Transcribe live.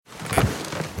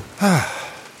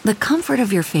The comfort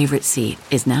of your favorite seat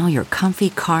is now your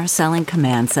comfy car-selling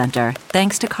command center,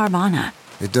 thanks to Carvana.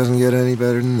 It doesn't get any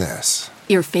better than this.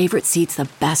 Your favorite seat's the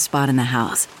best spot in the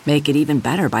house. Make it even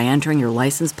better by entering your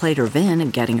license plate or VIN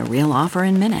and getting a real offer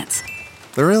in minutes.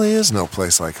 There really is no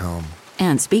place like home.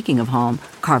 And speaking of home,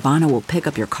 Carvana will pick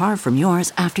up your car from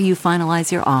yours after you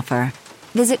finalize your offer.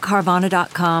 Visit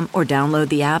Carvana.com or download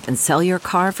the app and sell your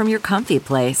car from your comfy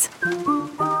place.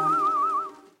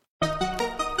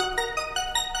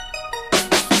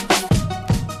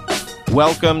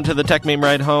 Welcome to the Tech Meme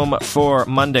Ride Home for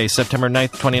Monday, September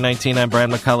 9th, 2019. I'm Brian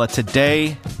McCullough.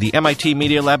 Today, the MIT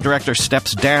Media Lab director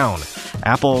steps down.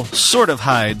 Apple sort of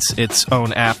hides its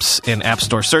own apps in App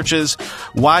Store searches.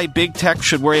 Why big tech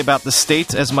should worry about the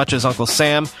states as much as Uncle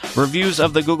Sam. Reviews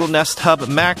of the Google Nest Hub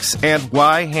Max. And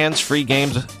why hands-free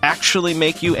games actually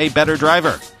make you a better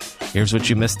driver. Here's what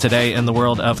you missed today in the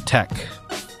world of tech.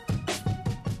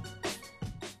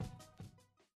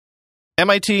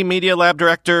 MIT Media Lab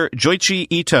director Joichi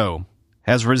Ito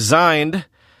has resigned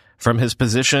from his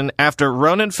position after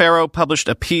Ronan Farrow published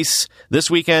a piece this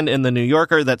weekend in The New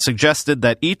Yorker that suggested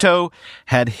that Ito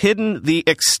had hidden the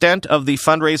extent of the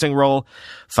fundraising role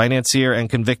financier and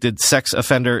convicted sex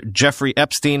offender Jeffrey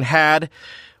Epstein had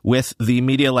with the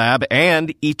Media Lab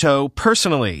and Ito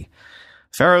personally.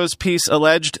 Farrow's piece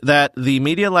alleged that the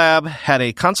Media Lab had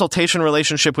a consultation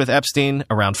relationship with Epstein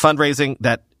around fundraising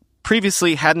that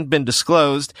previously hadn't been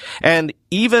disclosed, and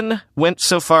even went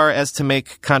so far as to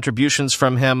make contributions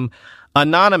from him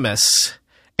anonymous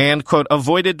and, quote,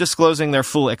 avoided disclosing their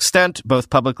full extent, both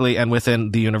publicly and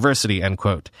within the university, end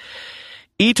quote.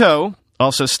 Ito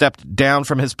also stepped down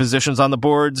from his positions on the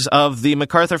boards of the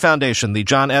MacArthur Foundation, the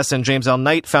John S. and James L.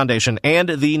 Knight Foundation, and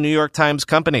the New York Times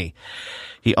Company.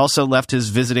 He also left his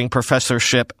visiting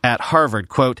professorship at Harvard.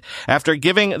 Quote, after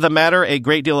giving the matter a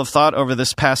great deal of thought over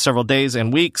this past several days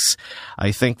and weeks,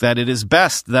 I think that it is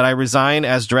best that I resign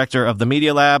as director of the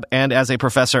Media Lab and as a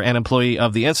professor and employee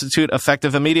of the Institute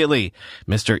effective immediately,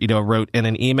 Mr. Ito wrote in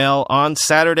an email on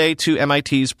Saturday to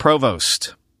MIT's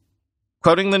provost.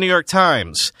 Quoting the New York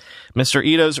Times, Mr.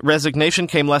 Ito's resignation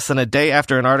came less than a day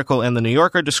after an article in The New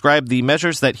Yorker described the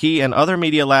measures that he and other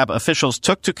Media Lab officials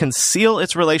took to conceal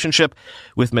its relationship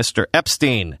with Mr.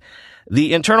 Epstein.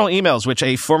 The internal emails, which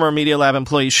a former Media Lab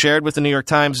employee shared with The New York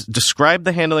Times, described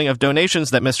the handling of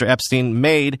donations that Mr. Epstein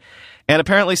made and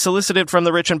apparently solicited from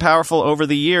the rich and powerful over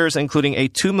the years, including a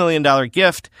 $2 million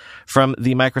gift from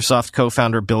the Microsoft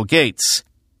co-founder Bill Gates.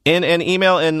 In an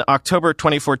email in October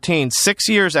 2014, 6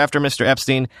 years after Mr.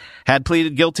 Epstein had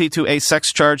pleaded guilty to a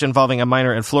sex charge involving a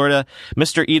minor in Florida,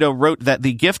 Mr. Ito wrote that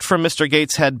the gift from Mr.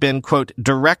 Gates had been, quote,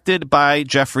 directed by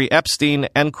Jeffrey Epstein,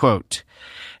 end quote.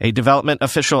 A development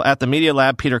official at the Media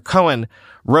Lab, Peter Cohen,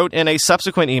 wrote in a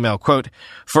subsequent email, quote,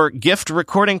 for gift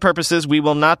recording purposes, we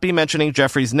will not be mentioning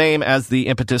Jeffrey's name as the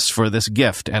impetus for this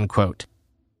gift, end quote.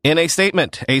 In a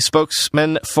statement, a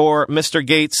spokesman for Mr.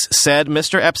 Gates said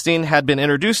Mr. Epstein had been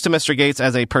introduced to Mr. Gates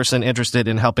as a person interested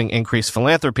in helping increase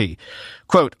philanthropy.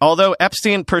 Quote, although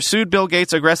Epstein pursued Bill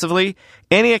Gates aggressively,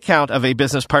 any account of a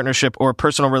business partnership or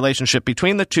personal relationship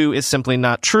between the two is simply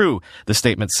not true, the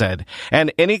statement said.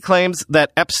 And any claims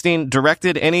that Epstein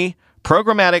directed any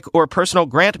programmatic or personal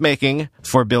grant-making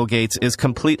for Bill Gates is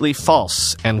completely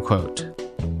false, end quote.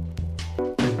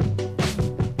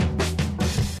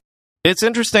 It's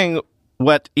interesting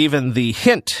what even the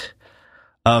hint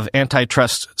of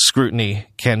antitrust scrutiny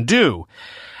can do.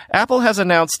 Apple has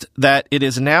announced that it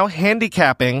is now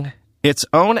handicapping its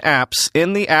own apps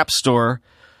in the App Store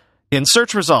in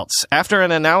search results after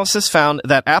an analysis found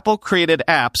that Apple-created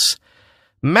apps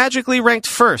magically ranked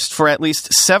first for at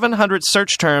least 700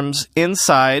 search terms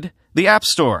inside the App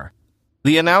Store.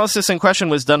 The analysis in question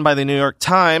was done by the New York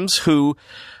Times, who,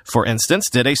 for instance,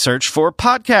 did a search for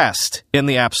podcast in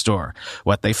the App Store.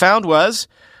 What they found was,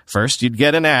 first you'd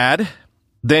get an ad,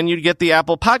 then you'd get the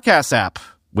Apple Podcasts app,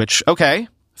 which, okay,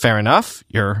 fair enough.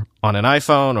 You're on an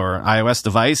iPhone or iOS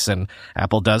device, and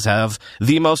Apple does have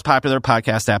the most popular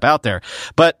podcast app out there.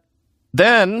 But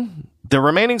then the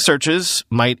remaining searches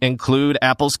might include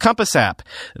Apple's Compass app,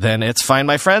 then its Find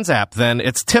My Friends app, then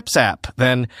its Tips app,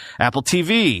 then Apple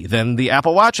TV, then the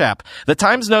Apple Watch app. The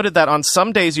Times noted that on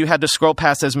some days you had to scroll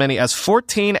past as many as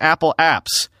 14 Apple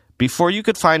apps before you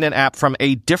could find an app from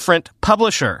a different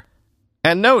publisher.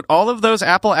 And note, all of those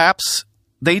Apple apps,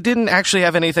 they didn't actually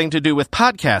have anything to do with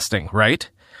podcasting, right?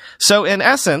 So in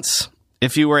essence,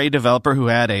 if you were a developer who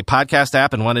had a podcast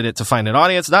app and wanted it to find an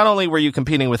audience, not only were you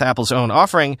competing with Apple's own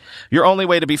offering, your only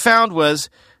way to be found was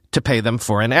to pay them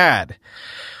for an ad.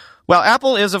 Well,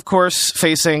 Apple is, of course,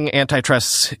 facing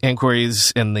antitrust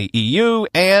inquiries in the EU,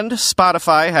 and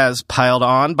Spotify has piled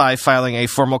on by filing a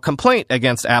formal complaint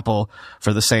against Apple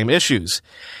for the same issues.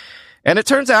 And it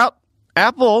turns out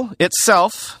Apple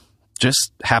itself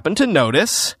just happened to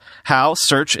notice how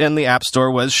search in the App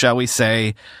Store was, shall we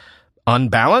say,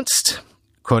 unbalanced.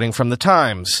 Quoting from the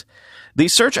Times, the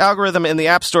search algorithm in the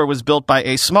App Store was built by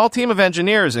a small team of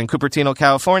engineers in Cupertino,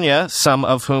 California, some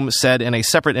of whom said in a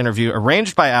separate interview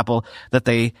arranged by Apple that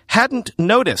they hadn't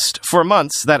noticed for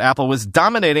months that Apple was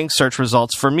dominating search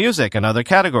results for music and other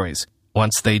categories.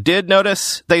 Once they did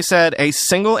notice, they said a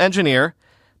single engineer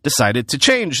decided to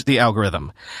change the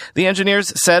algorithm. The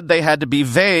engineers said they had to be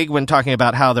vague when talking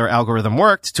about how their algorithm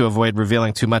worked to avoid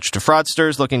revealing too much to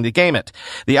fraudsters looking to game it.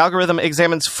 The algorithm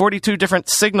examines 42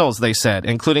 different signals, they said,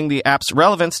 including the app's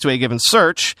relevance to a given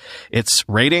search, its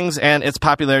ratings, and its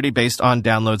popularity based on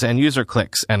downloads and user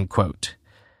clicks, end quote.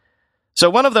 So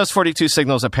one of those 42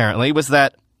 signals, apparently, was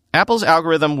that Apple's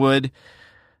algorithm would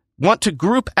want to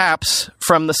group apps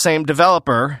from the same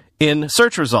developer in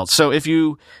search results. So if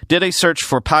you did a search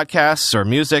for podcasts or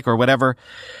music or whatever,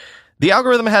 the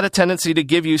algorithm had a tendency to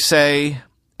give you, say,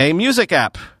 a music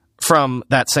app from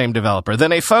that same developer,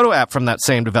 then a photo app from that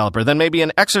same developer, then maybe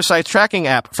an exercise tracking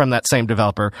app from that same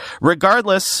developer,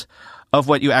 regardless of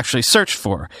what you actually searched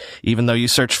for. Even though you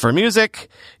searched for music,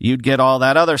 you'd get all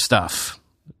that other stuff,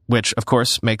 which, of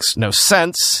course, makes no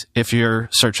sense if you're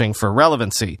searching for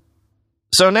relevancy.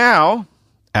 So now,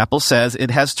 Apple says it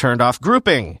has turned off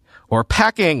grouping, or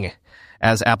packing,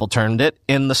 as Apple termed it,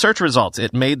 in the search results.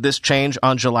 It made this change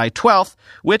on July 12th,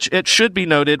 which it should be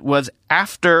noted was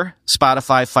after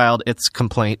Spotify filed its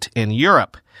complaint in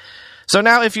Europe. So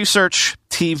now if you search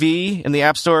TV in the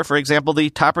App Store, for example, the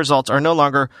top results are no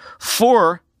longer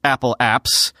 4 Apple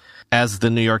apps, as the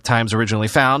New York Times originally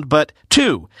found, but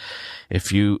 2.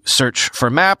 If you search for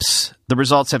maps, the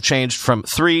results have changed from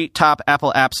 3 top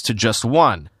Apple apps to just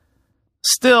 1.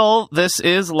 Still, this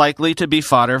is likely to be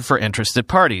fodder for interested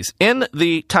parties. In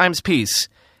the Times piece,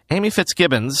 Amy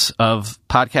Fitzgibbons of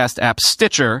podcast app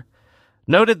Stitcher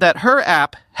noted that her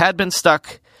app had been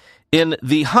stuck in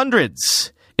the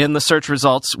hundreds in the search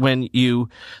results when you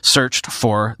searched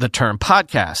for the term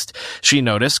podcast. She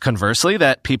noticed, conversely,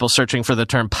 that people searching for the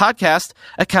term podcast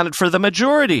accounted for the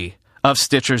majority of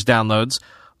Stitcher's downloads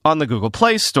on the Google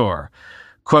Play Store.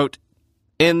 Quote,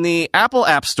 in the Apple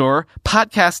App Store,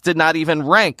 podcasts did not even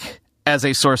rank as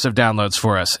a source of downloads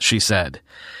for us, she said.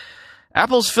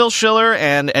 Apple's Phil Schiller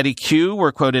and Eddie Q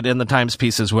were quoted in the Times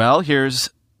piece as well. Here's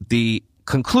the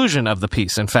conclusion of the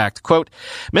piece. In fact, quote,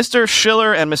 Mr.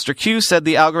 Schiller and Mr. Q said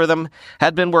the algorithm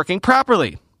had been working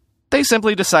properly. They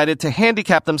simply decided to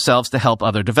handicap themselves to help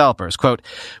other developers. Quote,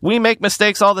 we make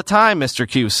mistakes all the time, Mr.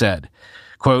 Q said.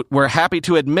 Quote, we're happy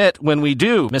to admit when we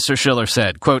do, Mr. Schiller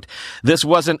said. Quote, this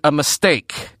wasn't a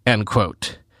mistake, end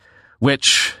quote.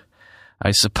 Which,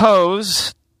 I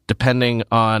suppose, depending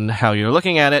on how you're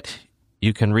looking at it,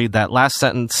 you can read that last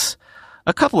sentence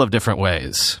a couple of different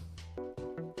ways.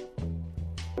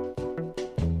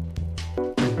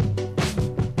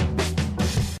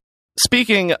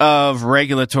 Speaking of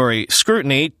regulatory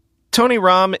scrutiny, Tony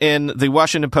Romm in the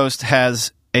Washington Post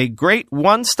has a great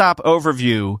one-stop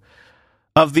overview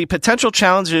of the potential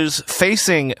challenges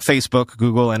facing Facebook,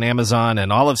 Google, and Amazon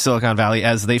and all of Silicon Valley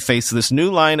as they face this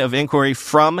new line of inquiry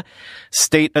from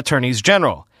state attorneys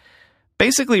general.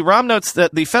 Basically, Romm notes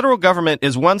that the federal government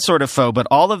is one sort of foe, but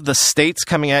all of the states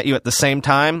coming at you at the same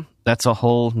time, that's a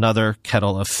whole nother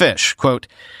kettle of fish. Quote,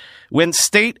 when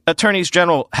state attorneys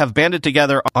general have banded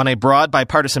together on a broad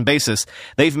bipartisan basis,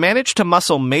 they've managed to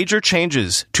muscle major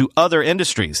changes to other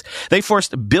industries. They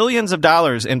forced billions of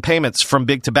dollars in payments from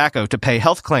big tobacco to pay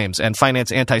health claims and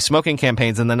finance anti-smoking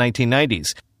campaigns in the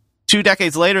 1990s. 2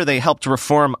 decades later, they helped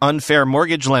reform unfair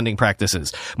mortgage lending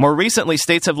practices. More recently,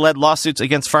 states have led lawsuits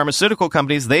against pharmaceutical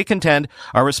companies they contend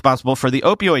are responsible for the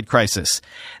opioid crisis.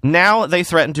 Now they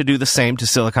threaten to do the same to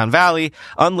Silicon Valley,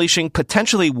 unleashing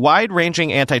potentially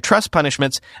wide-ranging antitrust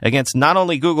punishments against not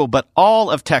only Google, but all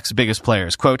of tech's biggest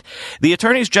players. Quote, the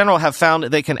attorneys general have found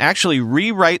they can actually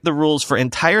rewrite the rules for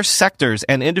entire sectors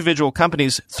and individual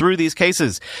companies through these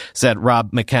cases, said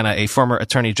Rob McKenna, a former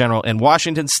attorney general in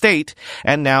Washington state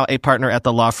and now a partner at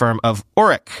the law firm of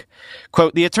Orrick.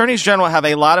 Quote, the attorneys general have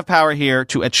a lot of power here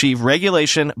to achieve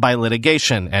regulation by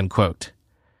litigation, end quote.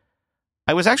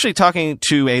 I was actually talking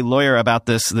to a lawyer about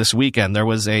this weekend. There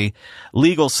was a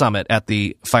legal summit at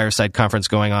the Fireside Conference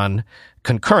going on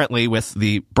concurrently with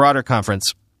the broader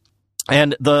conference.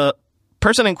 And the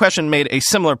person in question made a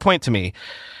similar point to me.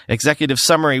 Executive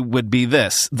summary would be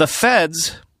this. The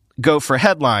feds go for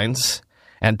headlines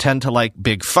and tend to like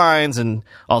big fines and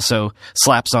also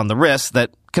slaps on the wrist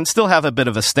that can still have a bit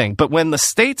of a sting. But when the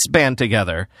states band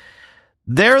together,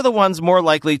 they're the ones more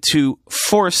likely to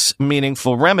force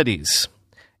meaningful remedies.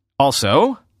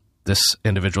 Also, this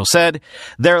individual said,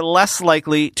 they're less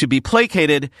likely to be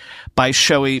placated by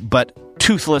showy but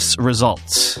toothless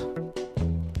results.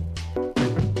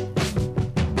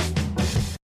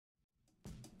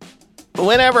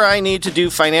 Whenever I need to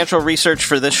do financial research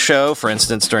for this show, for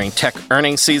instance during tech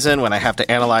earnings season when I have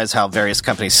to analyze how various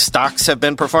companies' stocks have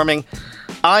been performing,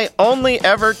 I only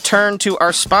ever turn to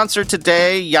our sponsor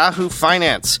today, Yahoo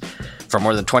Finance. For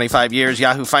more than 25 years,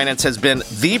 Yahoo Finance has been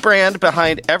the brand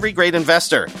behind every great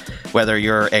investor. Whether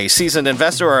you're a seasoned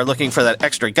investor or are looking for that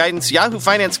extra guidance, Yahoo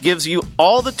Finance gives you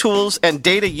all the tools and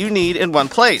data you need in one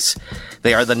place.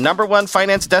 They are the #1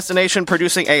 finance destination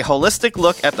producing a holistic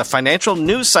look at the financial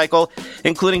news cycle,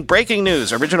 including breaking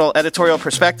news, original editorial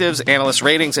perspectives, analyst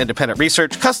ratings, independent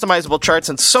research, customizable charts,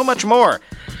 and so much more.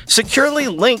 Securely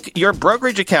link your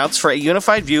brokerage accounts for a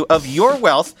unified view of your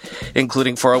wealth,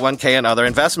 including 401k and other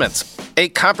investments. A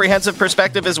comprehensive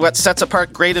perspective is what sets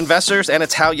apart great investors, and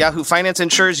it's how Yahoo Finance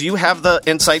ensures you have the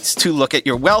insights to look at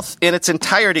your wealth in its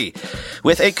entirety.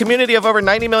 With a community of over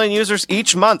 90 million users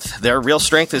each month, their real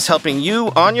strength is helping you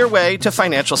on your way to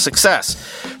financial success.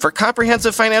 For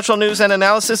comprehensive financial news and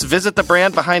analysis, visit the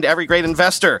brand behind every great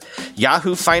investor,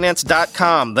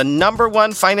 yahoofinance.com, the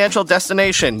 #1 financial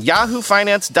destination,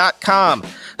 yahoofinance.com.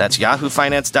 That's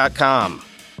yahoofinance.com.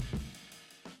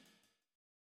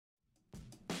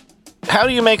 How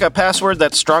do you make a password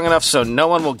that's strong enough so no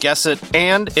one will guess it,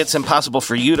 and it's impossible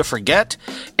for you to forget,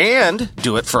 and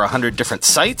do it for 100 different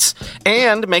sites,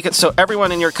 and make it so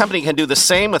everyone in your company can do the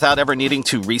same without ever needing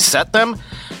to reset them?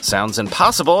 Sounds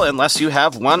impossible unless you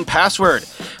have 1Password.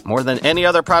 More than any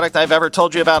other product I've ever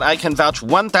told you about, I can vouch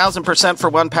 1,000% for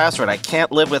 1Password. I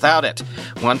can't live without it.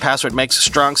 1Password makes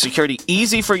strong security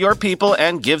easy for your people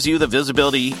and gives you the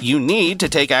visibility you need to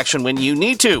take action when you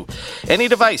need to. Any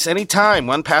device, anytime,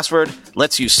 1Password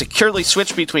lets you securely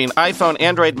switch between iPhone,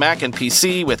 Android, Mac, and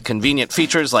PC with convenient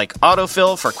features like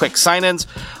autofill for quick sign-ins.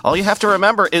 All you have to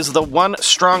remember is the one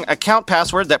strong account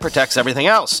password that protects everything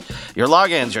else. Your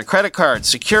logins, your credit cards,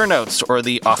 secure notes, or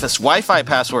the office Wi-Fi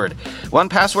password.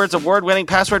 1Password's award-winning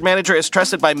password manager is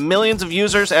trusted by millions of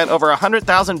users and over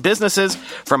 100,000 businesses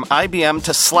from IBM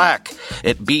to Slack.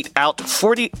 It beat out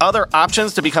 40 other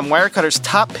options to become Wirecutter's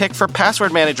top pick for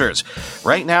password managers.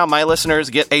 Right now, my listeners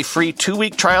get a free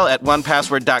 2-week trial at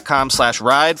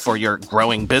onepassword.com/ride for your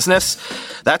growing business.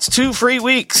 That's 2 free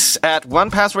weeks at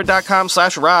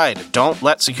onepassword.com/ride. Don't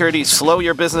let security slow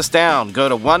your business down. Go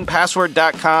to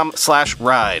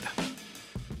onepassword.com/ride.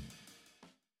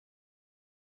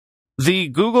 The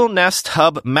Google Nest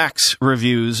Hub Max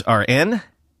reviews are in.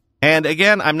 And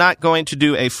again, I'm not going to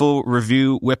do a full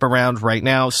review whip around right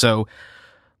now, so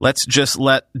let's just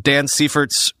let Dan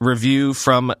Seifert's review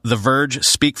from The Verge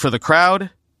speak for the crowd.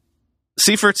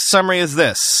 Seifert's summary is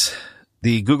this.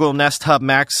 The Google Nest Hub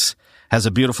Max has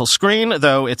a beautiful screen,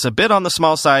 though it's a bit on the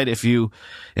small side if you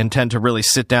intend to really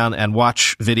sit down and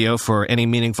watch video for any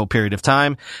meaningful period of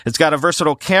time. It's got a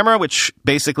versatile camera, which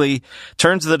basically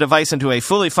turns the device into a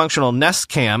fully functional Nest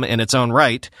Cam in its own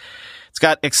right. It's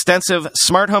got extensive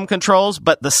smart home controls,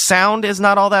 but the sound is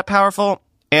not all that powerful,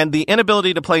 and the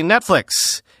inability to play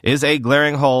Netflix is a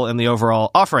glaring hole in the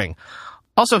overall offering.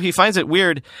 Also, he finds it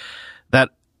weird that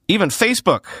even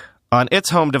Facebook on its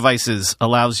home devices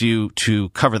allows you to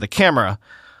cover the camera,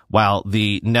 while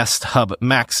the Nest Hub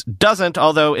Max doesn't,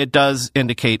 although it does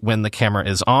indicate when the camera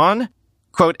is on.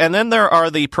 Quote, and then there are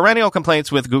the perennial complaints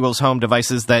with Google's home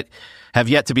devices that have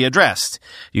yet to be addressed.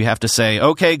 You have to say,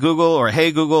 okay, Google, or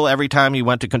hey, Google, every time you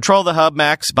want to control the Hub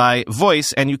Max by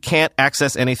voice, and you can't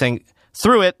access anything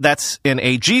through it that's in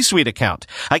a G Suite account.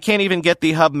 I can't even get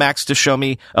the Hub Max to show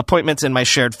me appointments in my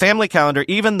shared family calendar,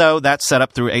 even though that's set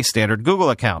up through a standard Google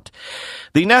account.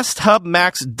 The Nest Hub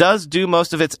Max does do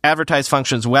most of its advertised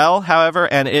functions well,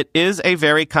 however, and it is a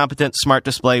very competent smart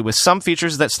display with some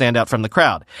features that stand out from the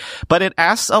crowd. But it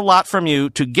asks a lot from you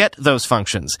to get those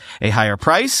functions. A higher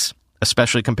price,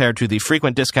 especially compared to the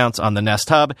frequent discounts on the Nest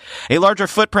Hub, a larger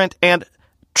footprint, and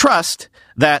trust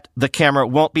that the camera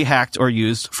won't be hacked or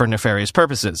used for nefarious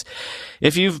purposes.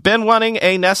 If you've been wanting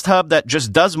a Nest Hub that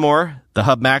just does more, the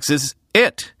Hub Max is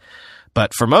it.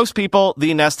 But for most people,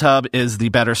 the Nest Hub is the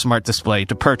better smart display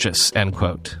to purchase, end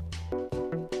quote.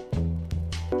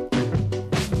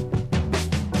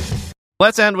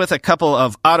 Let's end with a couple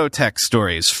of auto tech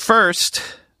stories. First,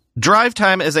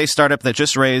 DriveTime is a startup that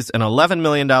just raised an $11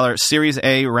 million Series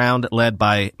A round led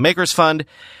by Makers Fund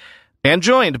and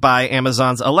joined by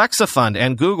Amazon's Alexa Fund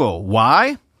and Google.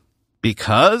 Why?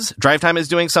 Because Drive Time is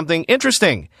doing something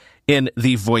interesting in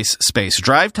the voice space.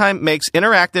 Drive Time makes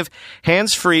interactive,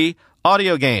 hands-free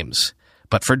audio games,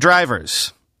 but for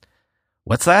drivers.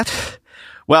 What's that?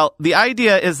 Well, the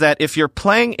idea is that if you're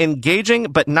playing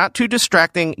engaging but not too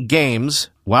distracting games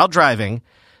while driving,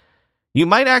 you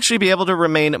might actually be able to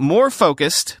remain more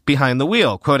focused behind the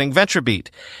wheel. Quoting VentureBeat,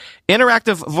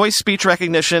 interactive voice speech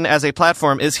recognition as a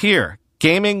platform is here.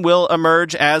 Gaming will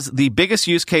emerge as the biggest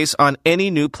use case on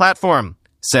any new platform,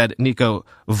 said Nico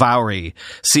Vaury,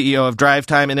 CEO of Drive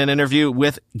Time, in an interview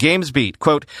with GamesBeat.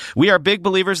 Quote, we are big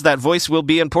believers that voice will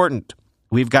be important.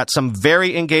 We've got some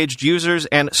very engaged users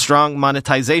and strong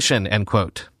monetization, end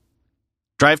quote.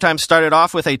 Drive Time started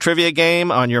off with a trivia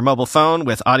game on your mobile phone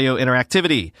with audio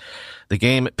interactivity. The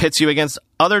game pits you against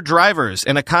other drivers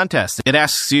in a contest. It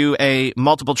asks you a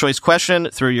multiple choice question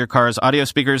through your car's audio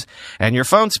speakers and your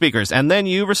phone speakers, and then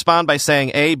you respond by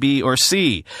saying A, B, or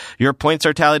C. Your points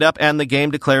are tallied up and the game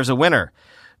declares a winner.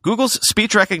 Google's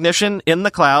speech recognition in the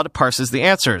cloud parses the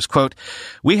answers. Quote,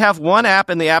 we have one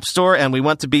app in the App Store and we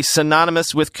want to be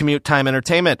synonymous with commute time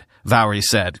entertainment, Vaury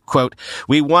said. Quote,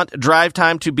 we want Drive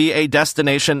Time to be a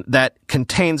destination that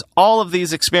contains all of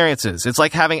these experiences. It's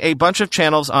like having a bunch of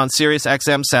channels on Sirius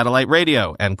XM satellite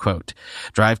radio, end quote.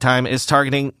 Drive Time is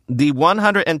targeting the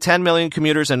 110 million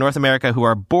commuters in North America who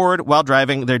are bored while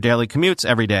driving their daily commutes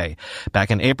every day. Back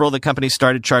in April, the company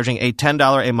started charging a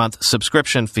 $10 a month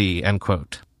subscription fee, end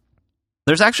quote.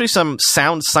 There's actually some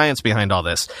sound science behind all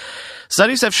this.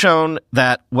 Studies have shown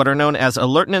that what are known as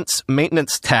alertness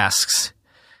maintenance tasks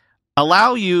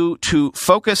allow you to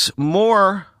focus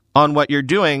more on what you're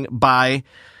doing by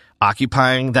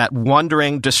occupying that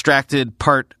wandering, distracted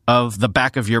part of the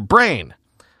back of your brain.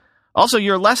 Also,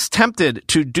 you're less tempted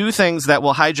to do things that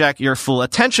will hijack your full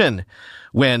attention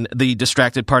when the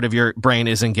distracted part of your brain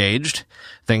is engaged.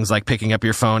 Things like picking up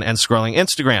your phone and scrolling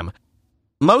Instagram.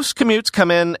 Most commutes come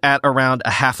in at around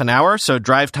a half an hour, so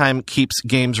Drive Time keeps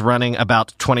games running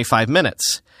about 25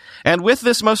 minutes. And with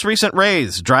this most recent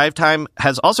raise, Drive Time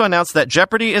has also announced that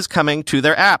Jeopardy is coming to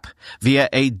their app via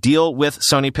a deal with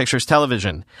Sony Pictures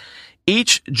Television.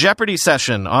 Each Jeopardy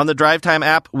session on the Drive Time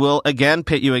app will again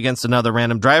pit you against another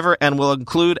random driver and will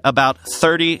include about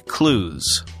 30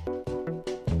 clues.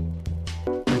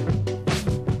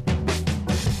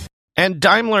 And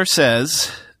Daimler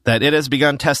says that it has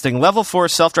begun testing Level 4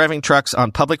 self-driving trucks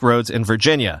on public roads in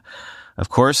Virginia. Of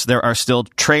course, there are still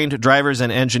trained drivers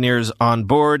and engineers on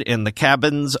board in the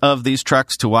cabins of these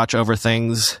trucks to watch over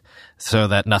things so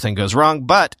that nothing goes wrong.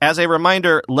 But as a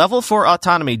reminder, Level 4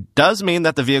 autonomy does mean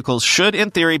that the vehicles should, in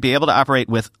theory, be able to operate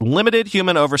with limited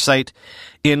human oversight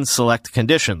in select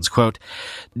conditions. Quote,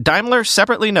 Daimler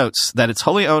separately notes that its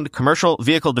wholly owned commercial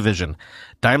vehicle division,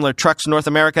 Daimler Trucks North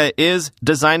America, is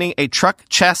designing a truck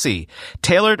chassis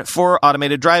tailored for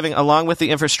automated driving along with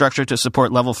the infrastructure to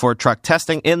support Level 4 truck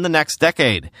testing in the next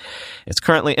decade. It's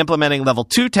currently implementing Level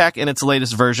 2 tech in its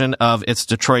latest version of its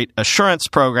Detroit Assurance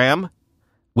program,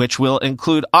 which will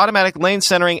include automatic lane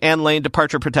centering and lane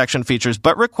departure protection features,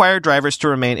 but require drivers to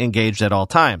remain engaged at all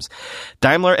times.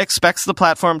 Daimler expects the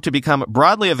platform to become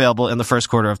broadly available in the first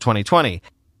quarter of 2020.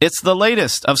 It's the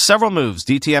latest of several moves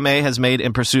DTMA has made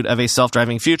in pursuit of a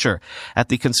self-driving future. At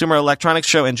the Consumer Electronics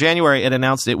Show in January, it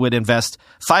announced it would invest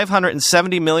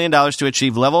 $570 million to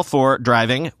achieve Level 4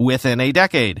 driving within a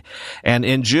decade. And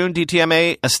in June,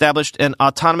 DTMA established an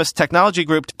autonomous technology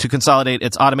group to consolidate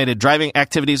its automated driving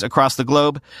activities across the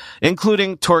globe,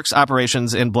 including Torque's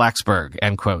operations in Blacksburg,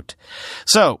 end quote.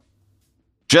 So,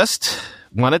 just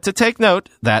wanted to take note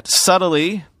that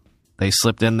subtly they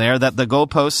slipped in there that the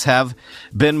goalposts have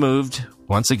been moved,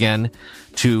 once again,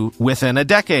 to within a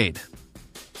decade.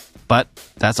 But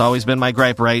that's always been my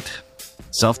gripe, right?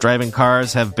 Self-driving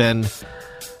cars have been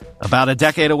about a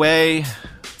decade away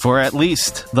for at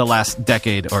least the last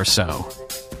decade or so.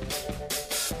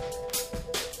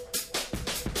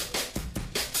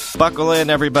 Buckle in,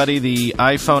 everybody. The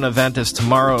iPhone event is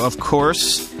tomorrow, of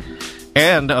course.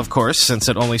 And, of course, since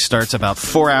it only starts about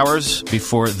 4 hours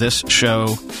before this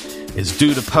show is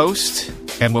due to post,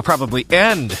 and will probably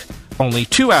end only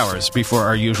 2 hours before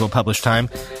our usual published time,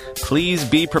 please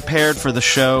be prepared for the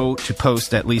show to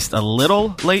post at least a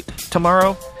little late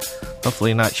tomorrow.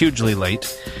 Hopefully not hugely late.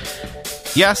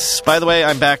 Yes, by the way,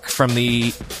 I'm back from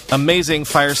the amazing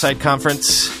Fireside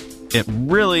Conference. It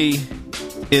really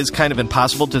is kind of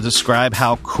impossible to describe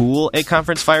how cool a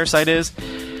conference Fireside is.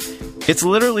 It's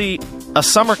literally a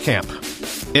summer camp.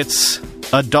 It's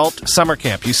adult summer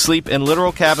camp. You sleep in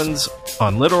literal cabins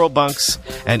on literal bunks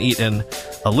and eat in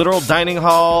a literal dining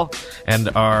hall and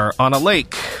are on a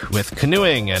lake with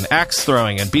canoeing and axe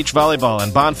throwing and beach volleyball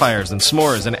and bonfires and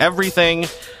s'mores and everything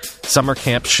summer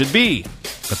camp should be.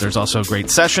 But there's also great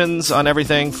sessions on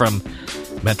everything from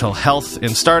mental health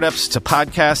in startups to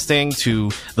podcasting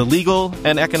to the legal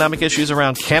and economic issues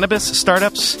around cannabis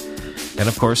startups. And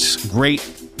of course, great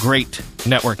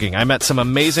networking. I met some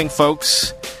amazing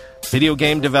folks, video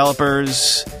game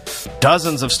developers,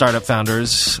 dozens of startup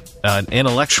founders, an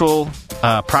intellectual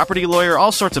property lawyer,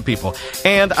 all sorts of people.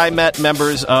 And I met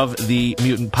members of the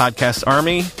Mutant Podcast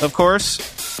Army, of course.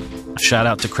 Shout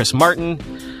out to Chris Martin.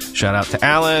 Shout out to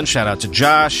Alan. Shout out to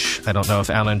Josh. I don't know if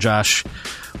Alan and Josh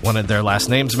wanted their last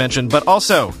names mentioned, but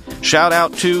also shout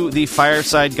out to the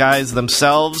Fireside guys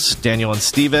themselves, Daniel and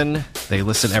Steven. They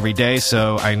listen every day,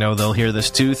 so I know they'll hear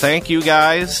this too. Thank you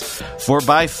guys for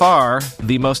by far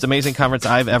the most amazing conference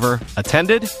I've ever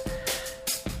attended.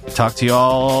 Talk to you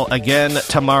all again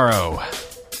tomorrow.